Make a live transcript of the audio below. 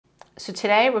So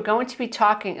today we're going to be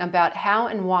talking about how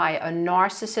and why a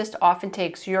narcissist often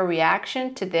takes your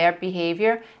reaction to their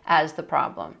behavior as the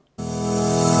problem.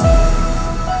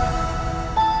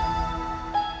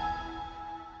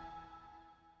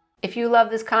 If you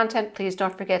love this content, please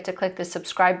don't forget to click the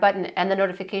subscribe button and the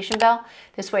notification bell.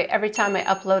 This way, every time I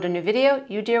upload a new video,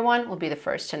 you, dear one, will be the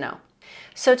first to know.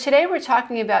 So today we're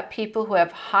talking about people who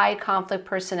have high conflict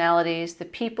personalities, the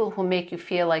people who make you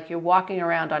feel like you're walking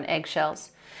around on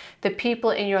eggshells, the people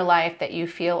in your life that you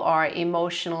feel are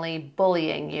emotionally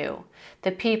bullying you,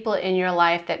 the people in your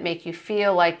life that make you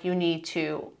feel like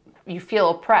you feel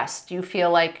oppressed, you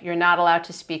feel like you're not allowed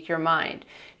to speak your mind,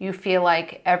 you feel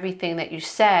like everything that you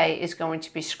say is going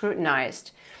to be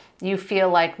scrutinized, you feel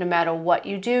like no matter what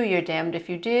you do, you're damned if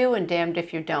you do and damned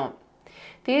if you don't.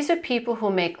 These are people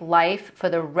who make life for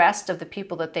the rest of the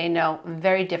people that they know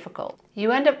very difficult.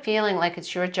 You end up feeling like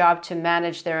it's your job to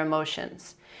manage their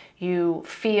emotions. You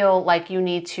feel like you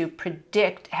need to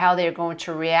predict how they're going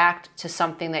to react to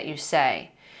something that you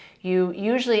say. You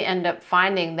usually end up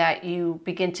finding that you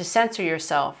begin to censor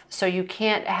yourself, so you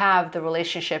can't have the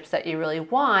relationships that you really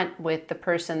want with the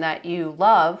person that you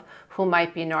love who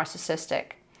might be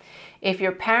narcissistic. If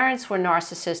your parents were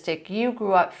narcissistic, you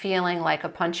grew up feeling like a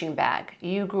punching bag.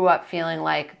 You grew up feeling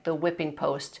like the whipping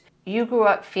post. You grew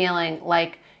up feeling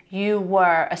like you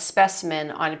were a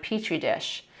specimen on a petri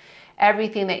dish.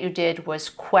 Everything that you did was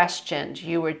questioned.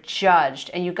 You were judged,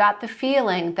 and you got the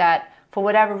feeling that for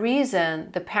whatever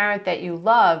reason, the parent that you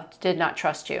loved did not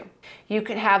trust you. You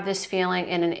can have this feeling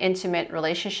in an intimate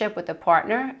relationship with a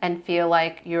partner and feel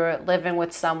like you're living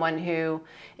with someone who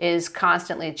is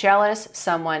constantly jealous,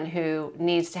 someone who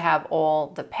needs to have all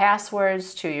the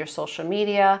passwords to your social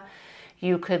media.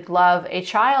 You could love a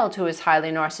child who is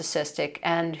highly narcissistic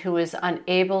and who is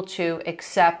unable to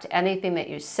accept anything that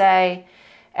you say.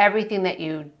 Everything that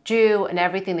you do and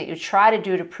everything that you try to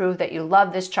do to prove that you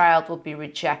love this child will be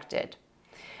rejected.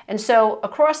 And so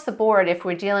across the board, if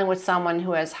we're dealing with someone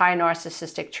who has high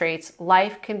narcissistic traits,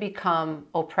 life can become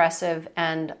oppressive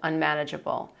and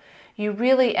unmanageable. You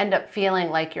really end up feeling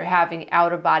like you're having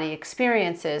out-of-body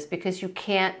experiences because you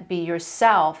can't be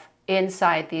yourself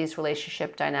inside these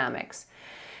relationship dynamics.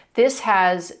 This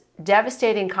has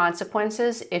devastating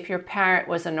consequences if your parent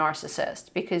was a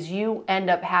narcissist, because you end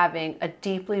up having a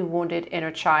deeply wounded inner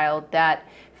child that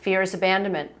fears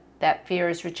abandonment, that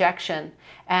fears rejection,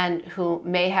 and who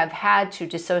may have had to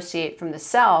dissociate from the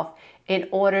self in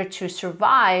order to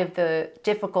survive the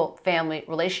difficult family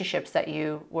relationships that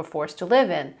you were forced to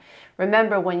live in.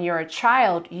 Remember, when you're a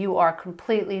child, you are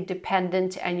completely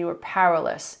dependent and you are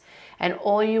powerless. And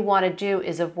all you want to do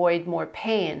is avoid more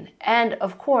pain. And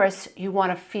of course, you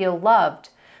want to feel loved.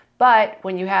 But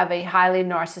when you have a highly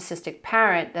narcissistic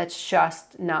parent, that's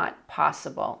just not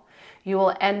possible. You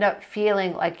will end up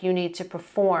feeling like you need to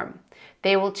perform.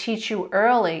 They will teach you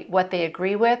early what they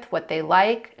agree with, what they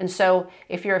like. And so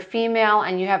if you're a female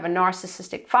and you have a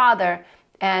narcissistic father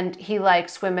and he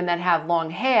likes women that have long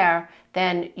hair,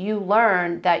 then you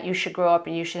learn that you should grow up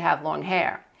and you should have long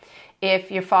hair.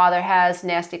 If your father has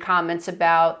nasty comments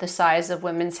about the size of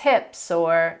women's hips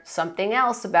or something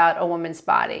else about a woman's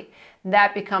body,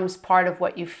 that becomes part of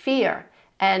what you fear.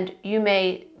 And you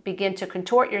may begin to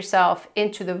contort yourself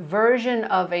into the version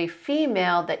of a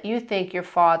female that you think your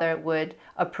father would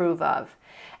approve of.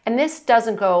 And this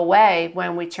doesn't go away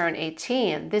when we turn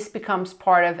 18. This becomes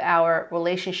part of our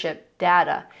relationship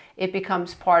data. It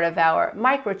becomes part of our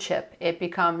microchip. It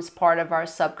becomes part of our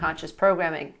subconscious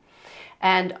programming.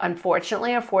 And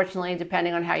unfortunately, or fortunately,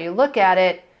 depending on how you look at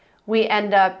it, we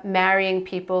end up marrying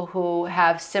people who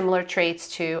have similar traits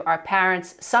to our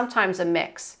parents, sometimes a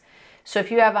mix. So if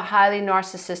you have a highly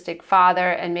narcissistic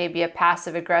father and maybe a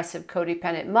passive-aggressive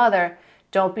codependent mother,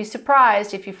 don't be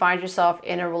surprised if you find yourself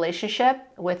in a relationship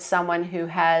with someone who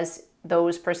has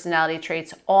those personality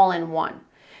traits all in one.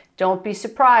 Don't be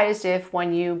surprised if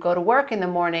when you go to work in the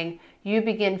morning, you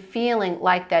begin feeling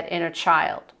like that inner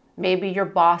child. Maybe your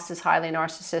boss is highly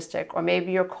narcissistic, or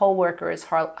maybe your coworker is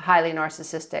highly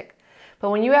narcissistic.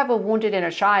 But when you have a wounded inner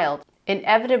child,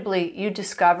 inevitably you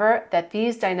discover that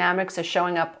these dynamics are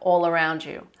showing up all around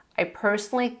you. I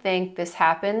personally think this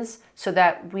happens so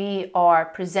that we are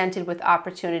presented with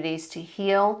opportunities to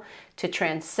heal, to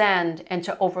transcend, and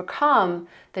to overcome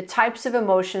the types of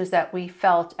emotions that we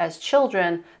felt as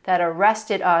children that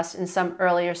arrested us in some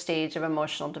earlier stage of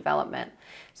emotional development.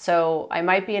 So I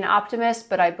might be an optimist,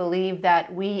 but I believe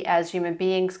that we as human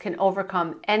beings can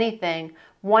overcome anything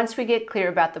once we get clear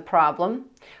about the problem,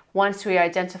 once we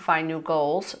identify new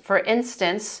goals. For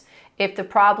instance, if the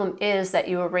problem is that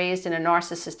you were raised in a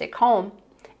narcissistic home,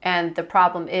 and the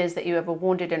problem is that you have a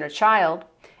wounded inner child,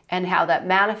 And how that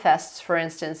manifests, for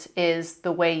instance, is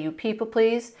the way you people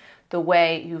please, the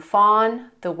way you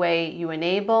fawn, the way you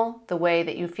enable, the way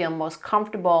that you feel most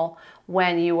comfortable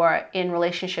when you are in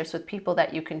relationships with people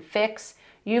that you can fix.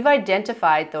 You've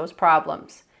identified those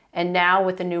problems. And now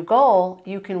with the new goal,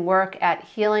 you can work at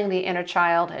healing the inner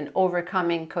child and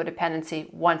overcoming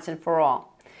codependency once and for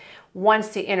all. Once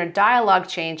the inner dialogue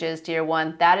changes, dear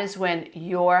one, that is when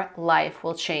your life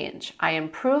will change. I am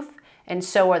proof, and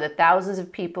so are the thousands of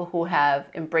people who have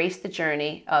embraced the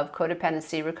journey of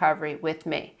codependency recovery with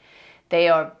me. They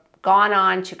are gone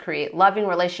on to create loving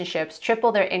relationships,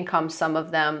 triple their income, some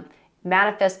of them,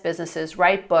 manifest businesses,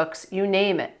 write books, you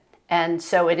name it. And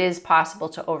so it is possible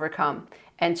to overcome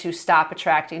and to stop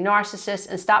attracting narcissists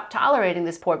and stop tolerating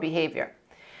this poor behavior.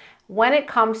 When it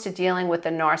comes to dealing with a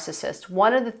narcissist,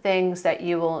 one of the things that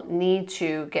you will need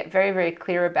to get very, very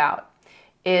clear about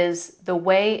is the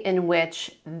way in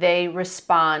which they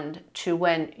respond to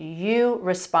when you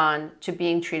respond to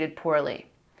being treated poorly.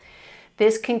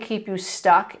 This can keep you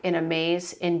stuck in a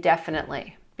maze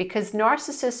indefinitely because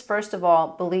narcissists, first of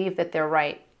all, believe that they're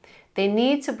right. They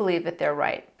need to believe that they're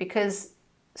right because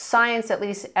science at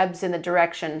least ebbs in the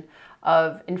direction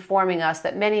of informing us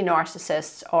that many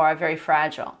narcissists are very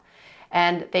fragile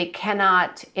and they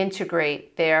cannot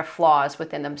integrate their flaws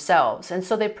within themselves. And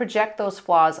so they project those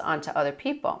flaws onto other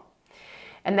people.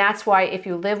 And that's why if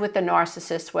you live with a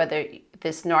narcissist, whether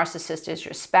this narcissist is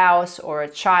your spouse or a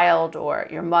child or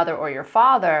your mother or your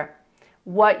father,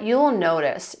 what you'll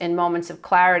notice in moments of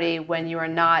clarity when you are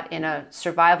not in a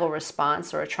survival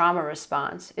response or a trauma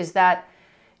response is that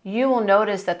you will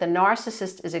notice that the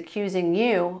narcissist is accusing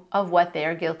you of what they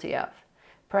are guilty of.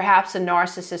 Perhaps a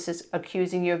narcissist is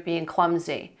accusing you of being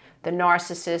clumsy. The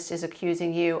narcissist is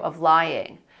accusing you of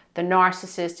lying. The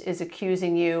narcissist is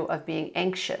accusing you of being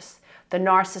anxious. The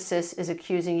narcissist is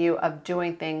accusing you of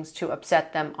doing things to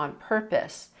upset them on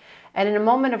purpose. And in a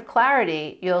moment of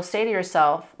clarity, you'll say to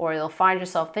yourself, or you'll find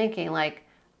yourself thinking like,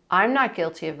 I'm not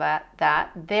guilty of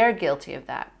that, they're guilty of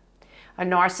that. A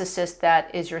narcissist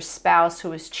that is your spouse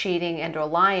who is cheating and or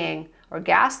lying or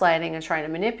gaslighting and trying to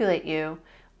manipulate you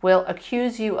will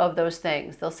accuse you of those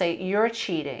things. They'll say, you're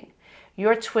cheating,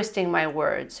 you're twisting my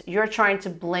words, you're trying to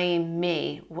blame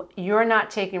me, you're not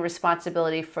taking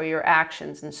responsibility for your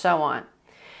actions, and so on.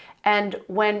 And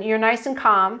when you're nice and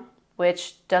calm,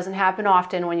 which doesn't happen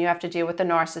often when you have to deal with a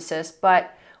narcissist,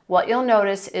 but what you'll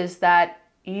notice is that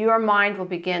your mind will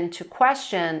begin to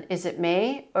question, is it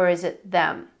me or is it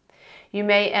them? You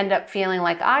may end up feeling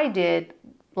like I did,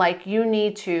 like you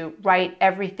need to write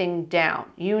everything down.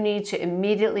 You need to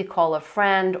immediately call a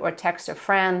friend or text a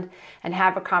friend and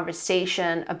have a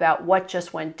conversation about what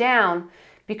just went down,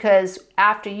 because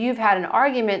after you've had an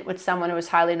argument with someone who is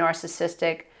highly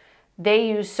narcissistic, they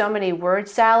use so many word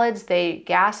salads, they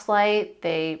gaslight,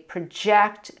 they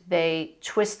project, they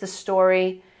twist the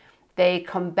story, they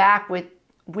come back with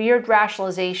weird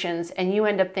rationalizations, and you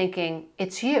end up thinking,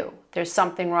 it's you. There's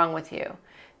something wrong with you.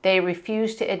 They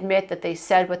refuse to admit that they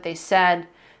said what they said.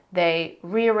 They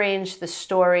rearrange the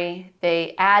story.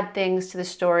 They add things to the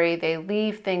story. They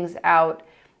leave things out.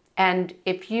 And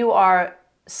if you are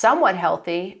somewhat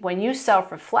healthy, when you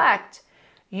self-reflect,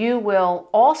 you will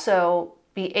also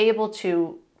be able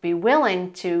to be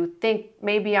willing to think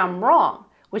maybe I'm wrong,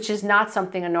 which is not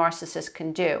something a narcissist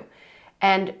can do.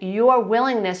 And your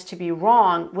willingness to be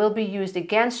wrong will be used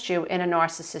against you in a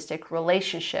narcissistic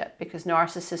relationship because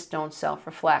narcissists don't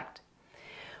self-reflect.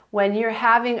 When you're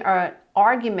having an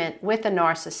argument with a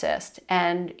narcissist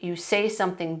and you say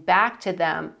something back to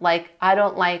them like, I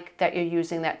don't like that you're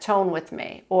using that tone with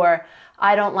me, or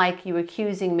I don't like you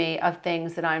accusing me of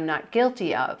things that I'm not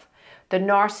guilty of, the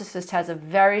narcissist has a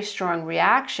very strong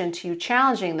reaction to you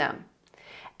challenging them.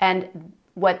 And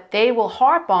what they will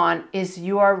harp on is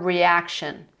your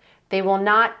reaction. They will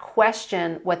not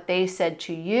question what they said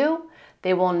to you.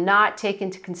 They will not take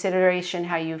into consideration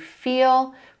how you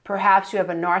feel. Perhaps you have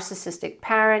a narcissistic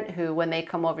parent who, when they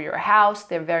come over your house,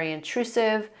 they're very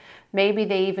intrusive. Maybe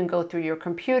they even go through your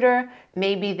computer.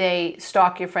 Maybe they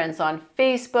stalk your friends on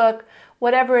Facebook.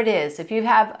 Whatever it is, if you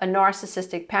have a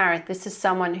narcissistic parent, this is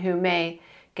someone who may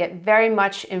get very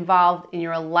much involved in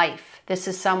your life. This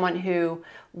is someone who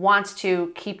wants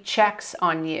to keep checks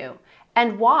on you.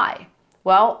 And why?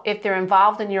 Well, if they're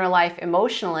involved in your life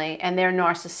emotionally and they're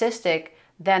narcissistic,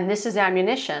 then this is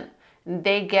ammunition.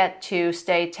 They get to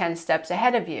stay 10 steps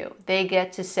ahead of you. They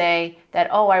get to say that,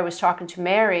 oh, I was talking to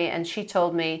Mary and she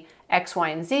told me X, Y,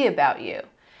 and Z about you.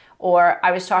 Or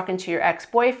I was talking to your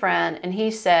ex-boyfriend and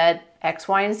he said X,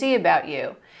 Y, and Z about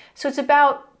you. So it's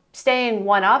about staying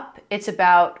one up, it's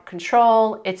about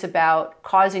control, it's about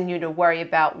causing you to worry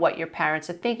about what your parents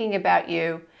are thinking about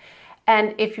you.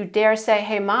 And if you dare say,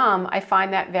 hey mom, I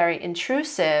find that very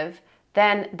intrusive,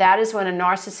 then that is when a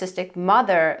narcissistic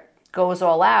mother goes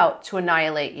all out to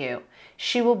annihilate you.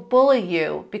 She will bully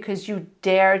you because you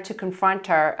dared to confront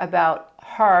her about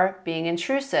her being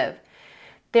intrusive.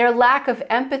 Their lack of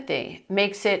empathy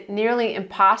makes it nearly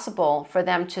impossible for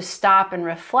them to stop and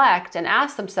reflect and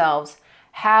ask themselves,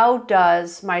 how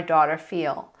does my daughter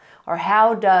feel? Or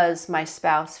how does my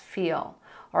spouse feel?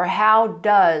 Or how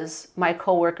does my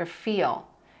coworker feel?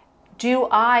 Do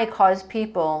I cause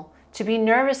people to be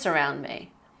nervous around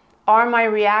me? Are my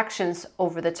reactions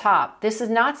over the top? This is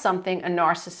not something a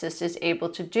narcissist is able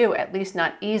to do, at least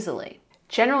not easily.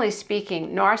 Generally speaking,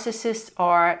 narcissists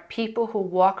are people who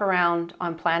walk around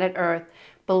on planet Earth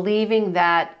believing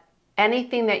that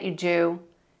anything that you do,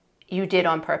 you did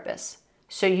on purpose.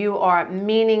 So you are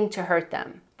meaning to hurt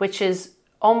them, which is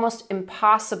almost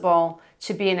impossible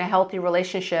to be in a healthy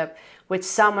relationship with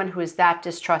someone who is that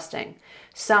distrusting.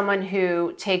 Someone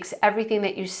who takes everything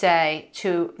that you say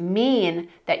to mean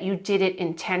that you did it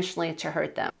intentionally to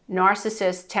hurt them.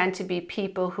 Narcissists tend to be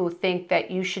people who think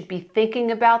that you should be thinking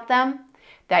about them,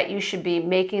 that you should be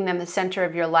making them the center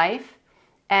of your life,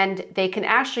 and they can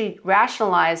actually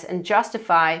rationalize and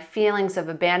justify feelings of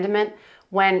abandonment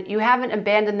when you haven't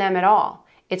abandoned them at all.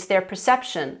 It's their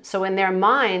perception. So in their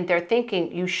mind, they're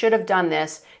thinking, you should have done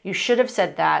this, you should have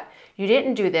said that, you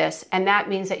didn't do this, and that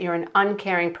means that you're an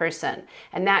uncaring person.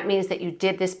 And that means that you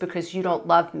did this because you don't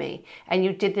love me, and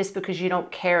you did this because you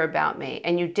don't care about me,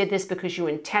 and you did this because you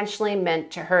intentionally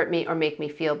meant to hurt me or make me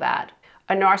feel bad.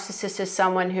 A narcissist is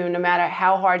someone who, no matter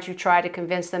how hard you try to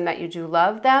convince them that you do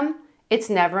love them, it's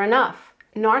never enough.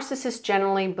 Narcissists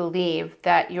generally believe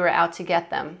that you're out to get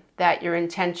them, that your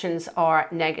intentions are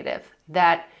negative,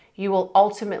 that you will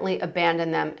ultimately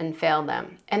abandon them and fail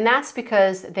them. And that's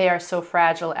because they are so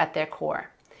fragile at their core.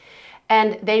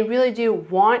 And they really do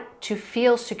want to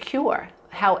feel secure.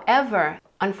 However,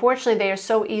 unfortunately, they are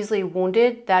so easily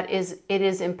wounded that it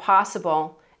is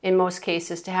impossible in most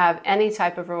cases to have any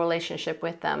type of a relationship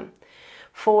with them.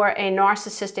 For a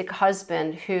narcissistic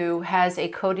husband who has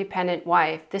a codependent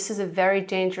wife, this is a very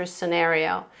dangerous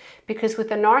scenario, because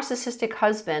with a narcissistic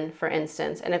husband, for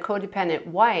instance, and a codependent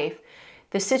wife,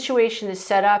 the situation is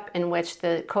set up in which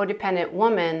the codependent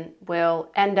woman will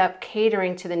end up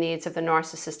catering to the needs of the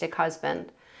narcissistic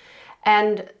husband.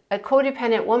 And a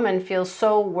codependent woman feels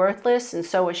so worthless and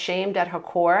so ashamed at her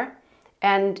core,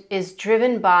 and is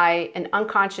driven by an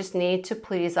unconscious need to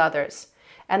please others.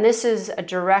 And this is a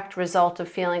direct result of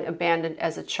feeling abandoned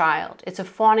as a child. It's a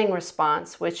fawning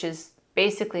response, which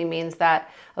basically means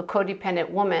that a codependent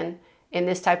woman in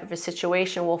this type of a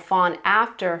situation will fawn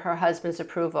after her husband's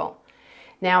approval.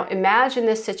 Now imagine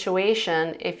this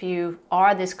situation if you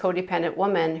are this codependent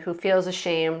woman who feels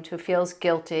ashamed, who feels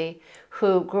guilty,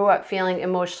 who grew up feeling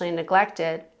emotionally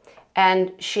neglected,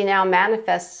 and she now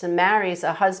manifests and marries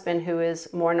a husband who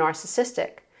is more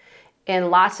narcissistic. In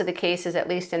lots of the cases, at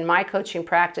least in my coaching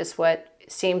practice, what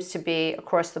seems to be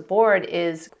across the board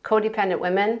is codependent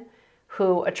women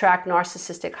who attract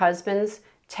narcissistic husbands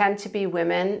tend to be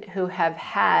women who have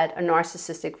had a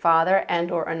narcissistic father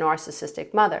and or a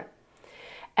narcissistic mother.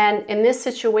 And in this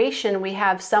situation, we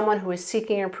have someone who is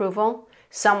seeking approval,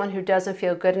 someone who doesn't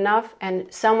feel good enough,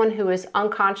 and someone who is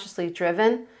unconsciously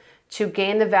driven to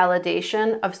gain the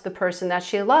validation of the person that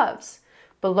she loves.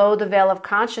 Below the veil of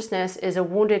consciousness is a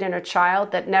wounded inner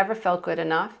child that never felt good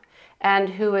enough and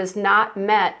who has not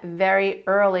met very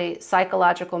early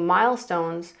psychological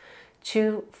milestones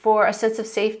for a sense of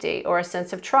safety or a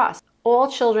sense of trust.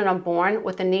 All children are born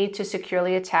with a need to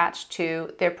securely attach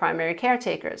to their primary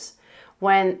caretakers.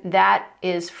 When that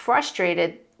is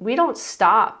frustrated, we don't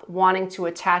stop wanting to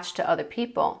attach to other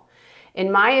people.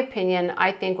 In my opinion,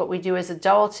 I think what we do as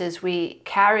adults is we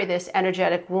carry this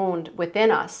energetic wound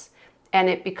within us, and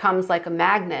it becomes like a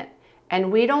magnet.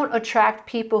 And we don't attract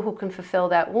people who can fulfill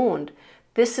that wound.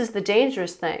 This is the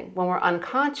dangerous thing when we're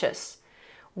unconscious.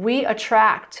 We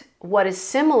attract what is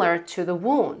similar to the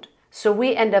wound. So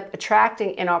we end up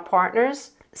attracting in our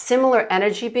partners similar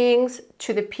energy beings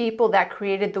to the people that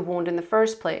created the wound in the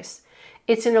first place.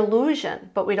 It's an illusion,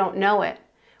 but we don't know it.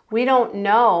 We don't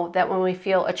know that when we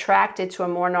feel attracted to a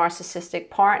more narcissistic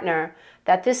partner,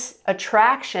 that this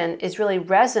attraction is really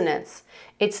resonance.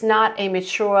 It's not a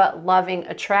mature, loving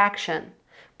attraction.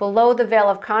 Below the veil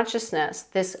of consciousness,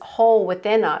 this hole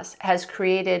within us has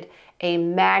created a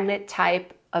magnet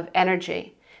type of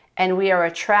energy. And we are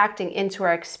attracting into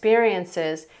our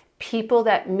experiences people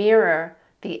that mirror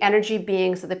the energy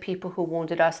beings of the people who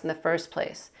wounded us in the first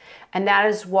place. And that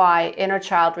is why inner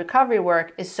child recovery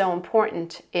work is so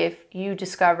important. If you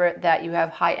discover that you have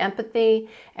high empathy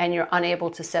and you're unable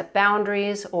to set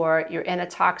boundaries, or you're in a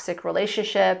toxic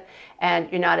relationship and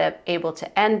you're not able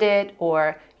to end it,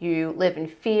 or you live in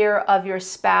fear of your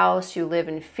spouse, you live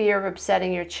in fear of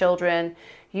upsetting your children,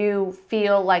 you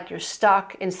feel like you're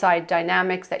stuck inside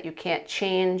dynamics that you can't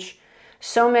change.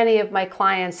 So many of my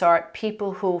clients are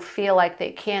people who feel like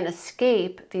they can't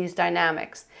escape these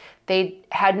dynamics. They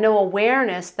had no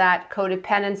awareness that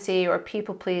codependency or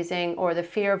people-pleasing or the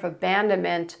fear of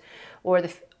abandonment or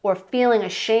feeling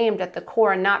ashamed at the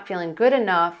core and not feeling good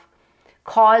enough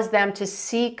caused them to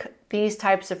seek these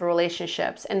types of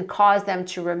relationships and cause them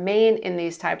to remain in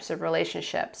these types of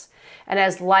relationships. And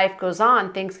as life goes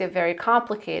on, things get very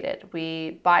complicated.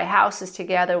 We buy houses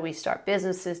together, we start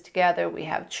businesses together, we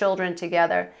have children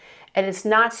together, and it's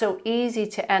not so easy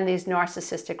to end these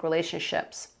narcissistic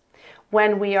relationships.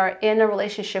 When we are in a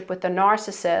relationship with a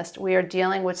narcissist, we are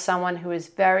dealing with someone who is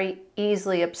very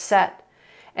easily upset.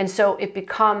 And so it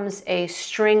becomes a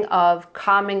string of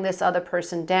calming this other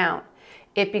person down.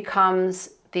 It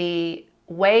becomes the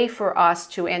way for us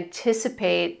to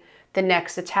anticipate the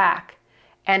next attack.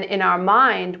 And in our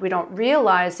mind, we don't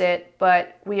realize it,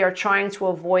 but we are trying to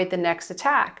avoid the next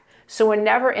attack. So we're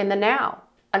never in the now.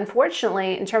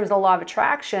 Unfortunately, in terms of the law of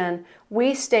attraction,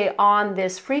 we stay on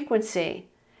this frequency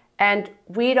and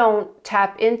we don't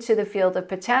tap into the field of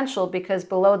potential, because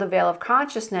below the veil of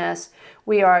consciousness,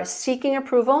 we are seeking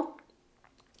approval,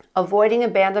 avoiding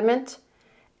abandonment,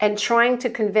 and trying to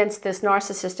convince this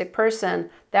narcissistic person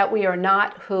that we are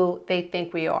not who they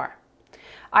think we are.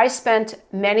 I spent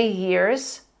many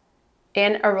years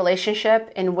in a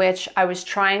relationship in which I was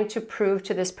trying to prove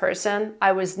to this person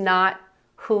I was not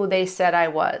who they said I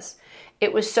was.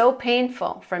 It was so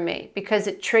painful for me because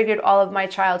it triggered all of my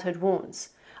childhood wounds.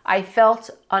 I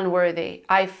felt unworthy.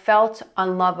 I felt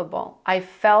unlovable. I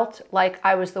felt like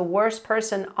I was the worst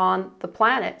person on the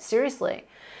planet. Seriously.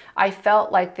 I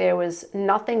felt like there was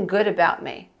nothing good about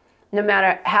me. No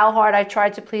matter how hard I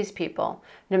tried to please people,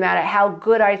 no matter how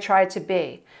good I tried to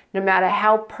be, no matter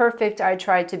how perfect I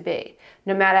tried to be,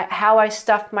 no matter how I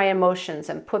stuffed my emotions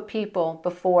and put people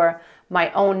before my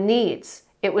own needs,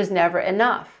 it was never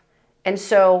enough. And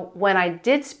so when I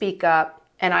did speak up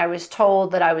and I was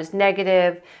told that I was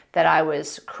negative, that I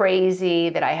was crazy,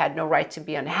 that I had no right to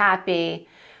be unhappy,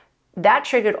 that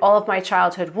triggered all of my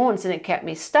childhood wounds and it kept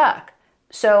me stuck.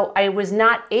 So I was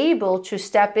not able to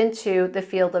step into the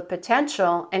field of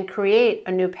potential and create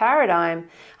a new paradigm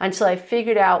until I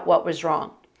figured out what was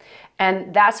wrong.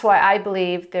 And that's why I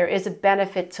believe there is a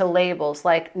benefit to labels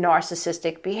like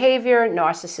narcissistic behavior,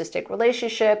 narcissistic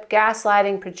relationship,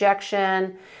 gaslighting,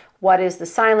 projection. What is the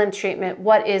silent treatment?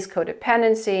 What is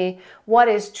codependency? What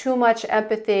is too much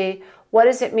empathy? What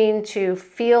does it mean to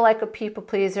feel like a people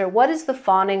pleaser? What is the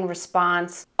fawning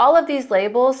response? All of these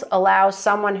labels allow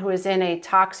someone who is in a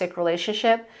toxic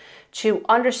relationship to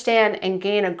understand and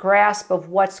gain a grasp of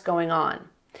what's going on.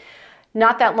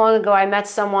 Not that long ago, I met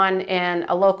someone in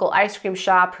a local ice cream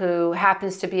shop who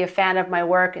happens to be a fan of my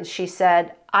work, and she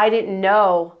said, I didn't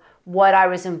know what I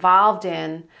was involved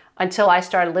in until I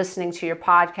started listening to your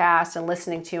podcast and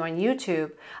listening to you on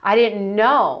YouTube. I didn't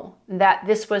know that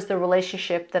this was the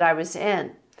relationship that I was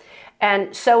in.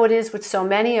 And so it is with so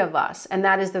many of us, and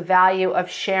that is the value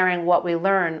of sharing what we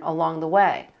learn along the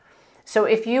way. So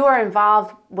if you are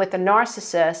involved with a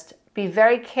narcissist, be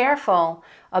very careful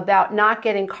about not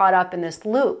getting caught up in this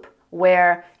loop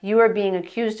where you are being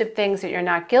accused of things that you're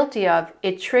not guilty of.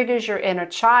 It triggers your inner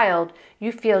child.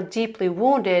 You feel deeply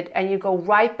wounded and you go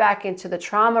right back into the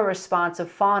trauma response of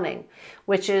fawning,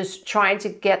 which is trying to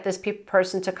get this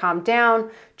person to calm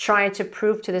down, trying to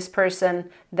prove to this person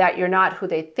that you're not who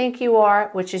they think you are,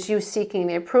 which is you seeking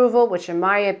the approval, which in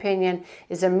my opinion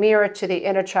is a mirror to the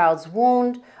inner child's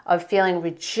wound of feeling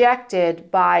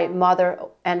rejected by mother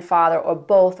and father or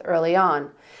both early on.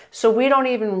 So we don't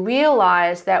even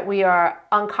realize that we are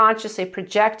unconsciously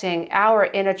projecting our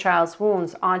inner child's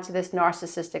wounds onto this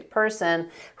narcissistic person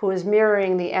who is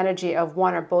mirroring the energy of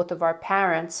one or both of our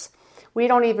parents. We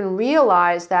don't even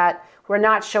realize that we're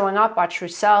not showing up our true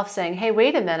self saying, hey,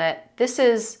 wait a minute, this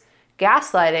is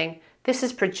gaslighting, this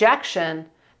is projection,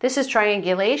 this is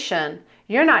triangulation.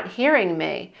 You're not hearing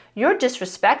me. You're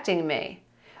disrespecting me.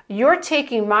 You're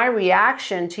taking my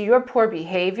reaction to your poor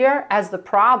behavior as the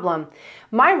problem.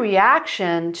 My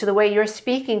reaction to the way you're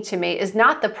speaking to me is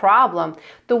not the problem.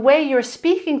 The way you're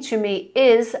speaking to me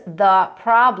is the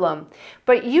problem.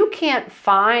 But you can't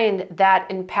find that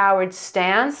empowered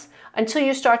stance until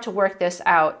you start to work this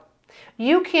out.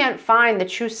 You can't find the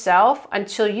true self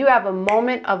until you have a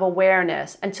moment of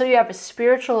awareness, until you have a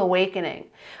spiritual awakening,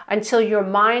 until your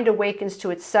mind awakens to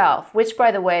itself, which,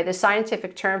 by the way, the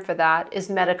scientific term for that is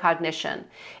metacognition.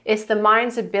 It's the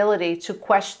mind's ability to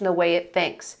question the way it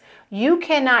thinks. You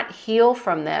cannot heal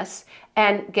from this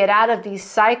and get out of these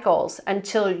cycles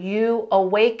until you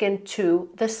awaken to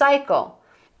the cycle.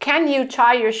 Can you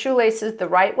tie your shoelaces the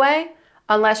right way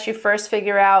unless you first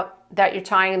figure out that you're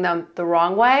tying them the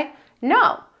wrong way?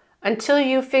 No. Until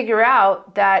you figure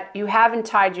out that you haven't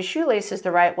tied your shoelaces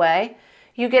the right way,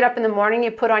 you get up in the morning,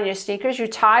 you put on your sneakers, you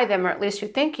tie them, or at least you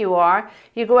think you are,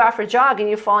 you go out for a jog and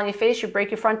you fall on your face, you break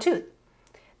your front tooth.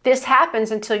 This happens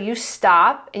until you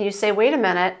stop and you say, wait a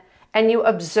minute, and you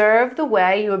observe the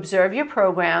way, you observe your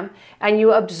program, and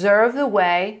you observe the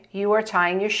way you are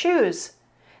tying your shoes.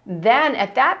 Then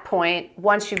at that point,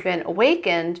 once you've been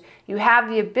awakened, you have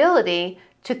the ability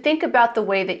to think about the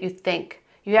way that you think.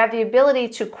 You have the ability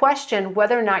to question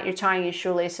whether or not you're tying your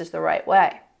shoelaces the right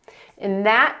way. In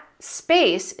that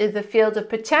space is the field of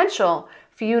potential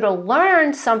for you to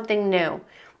learn something new.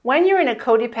 When you're in a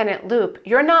codependent loop,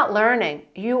 you're not learning,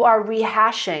 you are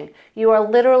rehashing. You are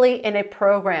literally in a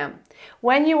program.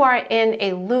 When you are in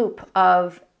a loop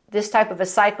of this type of a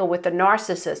cycle with the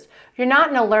narcissist, you're not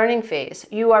in a learning phase.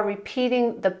 You are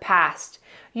repeating the past.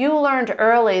 You learned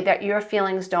early that your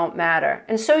feelings don't matter.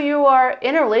 And so you are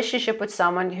in a relationship with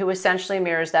someone who essentially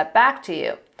mirrors that back to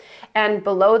you. And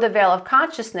below the veil of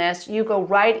consciousness, you go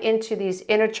right into these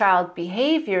inner child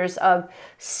behaviors of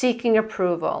seeking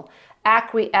approval,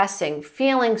 acquiescing,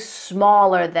 feeling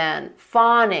smaller than,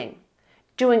 fawning,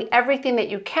 doing everything that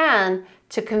you can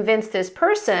to convince this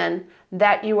person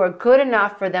that you are good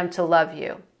enough for them to love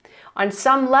you. On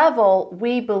some level,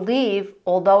 we believe,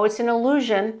 although it's an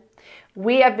illusion,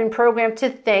 we have been programmed to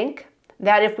think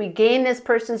that if we gain this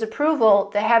person's approval,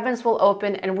 the heavens will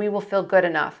open and we will feel good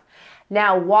enough.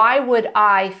 Now, why would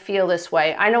I feel this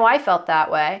way? I know I felt that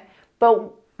way,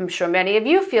 but I'm sure many of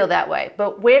you feel that way.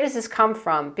 But where does this come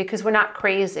from? Because we're not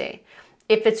crazy.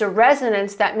 If it's a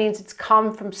resonance, that means it's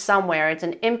come from somewhere. It's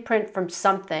an imprint from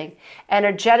something.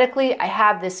 Energetically, I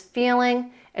have this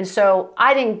feeling, and so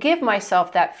I didn't give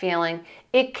myself that feeling.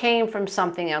 It came from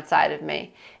something outside of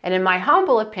me. And in my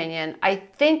humble opinion, I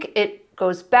think it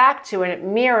goes back to and it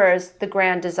mirrors the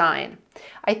grand design.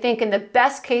 I think in the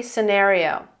best case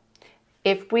scenario,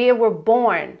 if we were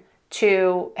born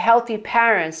to healthy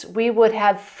parents, we would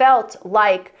have felt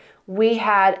like we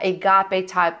had agape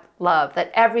type love,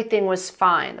 that everything was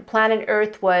fine. The planet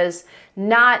Earth was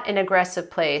not an aggressive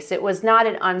place. It was not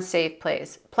an unsafe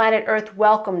place. Planet Earth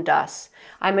welcomed us.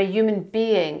 I'm a human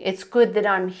being. It's good that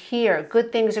I'm here.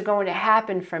 Good things are going to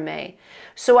happen for me.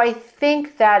 So I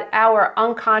think that our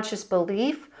unconscious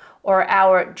belief or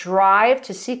our drive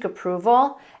to seek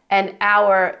approval and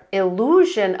our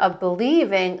illusion of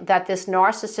believing that this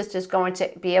narcissist is going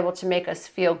to be able to make us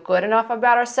feel good enough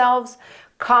about ourselves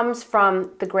comes from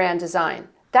the grand design.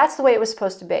 That's the way it was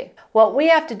supposed to be. What we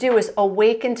have to do is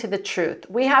awaken to the truth.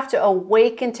 We have to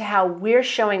awaken to how we're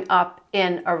showing up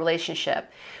in a relationship.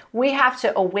 We have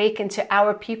to awaken to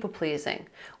our people pleasing.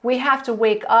 We have to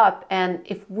wake up, and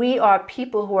if we are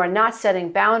people who are not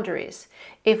setting boundaries,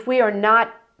 if we are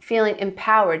not feeling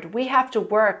empowered, we have to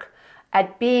work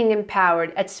at being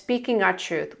empowered, at speaking our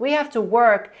truth. We have to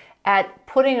work at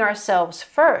putting ourselves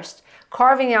first,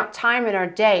 carving out time in our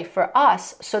day for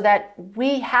us so that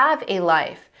we have a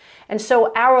life. And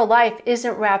so our life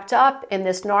isn't wrapped up in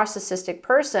this narcissistic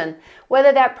person,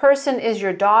 whether that person is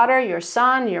your daughter, your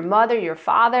son, your mother, your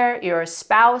father, your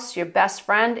spouse, your best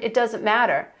friend, it doesn't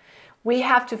matter. We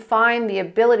have to find the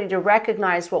ability to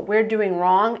recognize what we're doing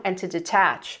wrong and to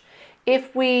detach.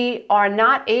 If we are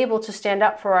not able to stand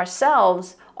up for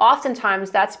ourselves,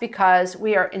 oftentimes that's because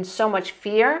we are in so much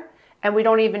fear and we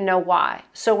don't even know why.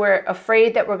 So we're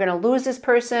afraid that we're going to lose this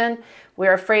person.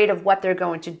 We're afraid of what they're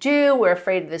going to do. We're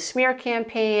afraid of the smear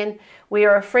campaign. We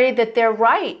are afraid that they're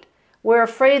right. We're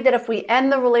afraid that if we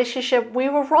end the relationship, we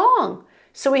were wrong.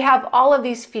 So we have all of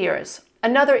these fears.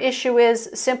 Another issue is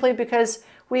simply because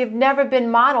we've never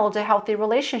been modeled a healthy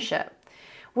relationship.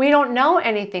 We don't know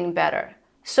anything better.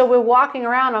 So we're walking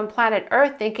around on planet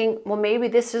Earth thinking, well, maybe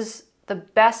this is the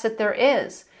best that there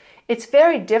is. It's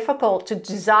very difficult to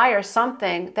desire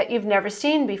something that you've never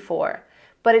seen before.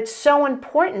 But it's so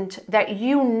important that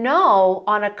you know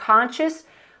on a conscious,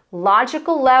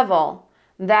 logical level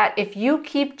that if you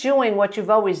keep doing what you've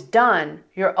always done,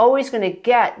 you're always going to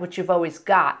get what you've always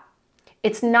got.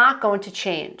 It's not going to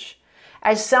change.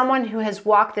 As someone who has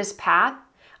walked this path,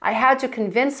 I had to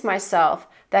convince myself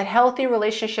that healthy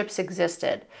relationships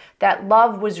existed, that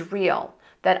love was real,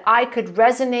 that I could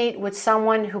resonate with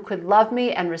someone who could love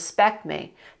me and respect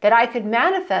me, that I could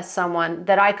manifest someone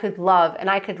that I could love and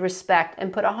I could respect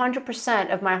and put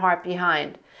 100% of my heart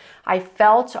behind. I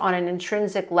felt on an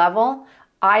intrinsic level,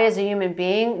 I as a human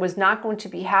being was not going to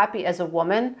be happy as a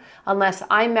woman unless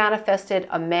I manifested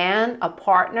a man, a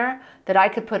partner, that I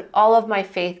could put all of my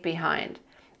faith behind.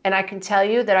 And I can tell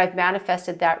you that I've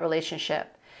manifested that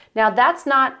relationship. Now, that's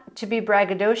not to be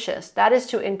braggadocious. That is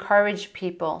to encourage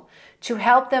people, to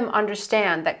help them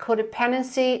understand that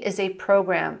codependency is a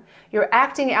program. You're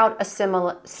acting out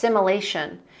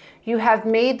assimilation. You have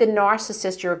made the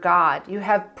narcissist your God. You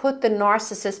have put the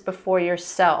narcissist before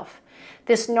yourself.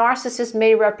 This narcissist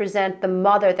may represent the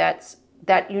mother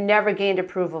that you never gained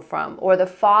approval from, or the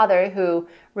father who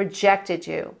rejected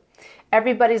you.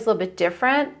 Everybody's a little bit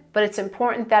different, but it's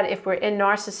important that if we're in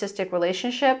narcissistic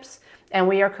relationships and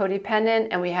we are codependent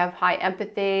and we have high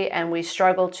empathy and we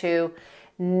struggle to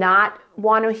not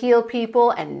want to heal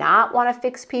people and not want to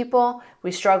fix people,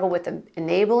 we struggle with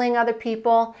enabling other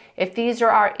people. If these are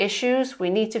our issues, we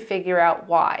need to figure out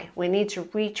why. We need to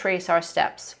retrace our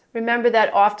steps. Remember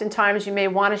that oftentimes you may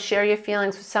want to share your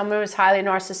feelings with someone who is highly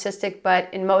narcissistic,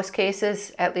 but in most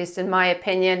cases, at least in my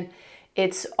opinion,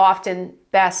 it's often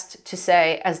best to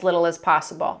say as little as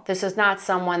possible. This is not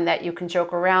someone that you can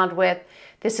joke around with.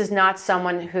 This is not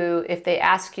someone who, if they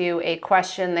ask you a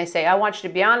question, they say, I want you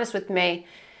to be honest with me.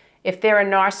 If they're a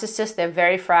narcissist, they're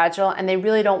very fragile and they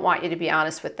really don't want you to be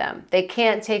honest with them. They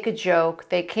can't take a joke.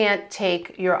 They can't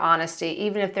take your honesty,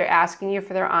 even if they're asking you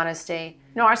for their honesty.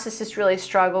 Narcissists really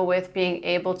struggle with being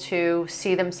able to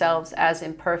see themselves as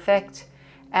imperfect.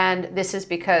 And this is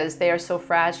because they are so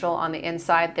fragile on the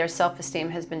inside. Their self-esteem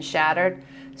has been shattered.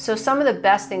 So some of the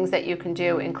best things that you can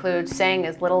do include saying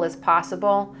as little as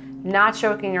possible, not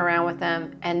joking around with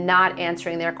them, and not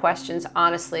answering their questions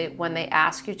honestly when they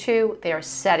ask you to. They are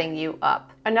setting you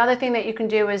up. Another thing that you can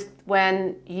do is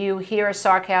when you hear a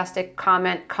sarcastic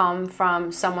comment come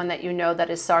from someone that you know that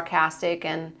is sarcastic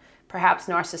and perhaps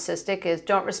narcissistic, is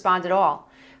don't respond at all.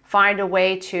 Find a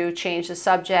way to change the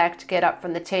subject, get up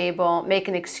from the table, make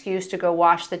an excuse to go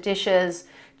wash the dishes.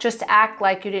 Just act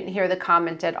like you didn't hear the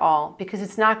comment at all, because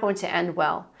it's not going to end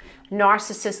well.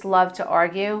 Narcissists love to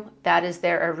argue. That is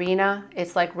their arena.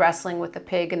 It's like wrestling with the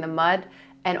pig in the mud.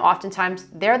 And oftentimes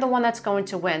they're the one that's going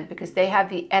to win because they have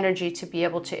the energy to be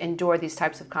able to endure these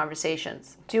types of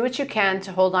conversations. Do what you can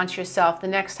to hold on to yourself the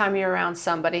next time you're around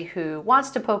somebody who wants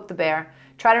to poke the bear.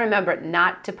 Try to remember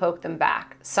not to poke them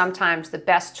back. Sometimes the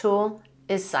best tool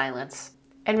is silence.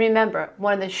 And remember,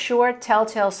 one of the sure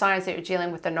telltale signs that you're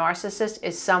dealing with a narcissist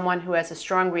is someone who has a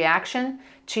strong reaction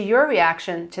to your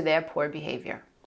reaction to their poor behavior.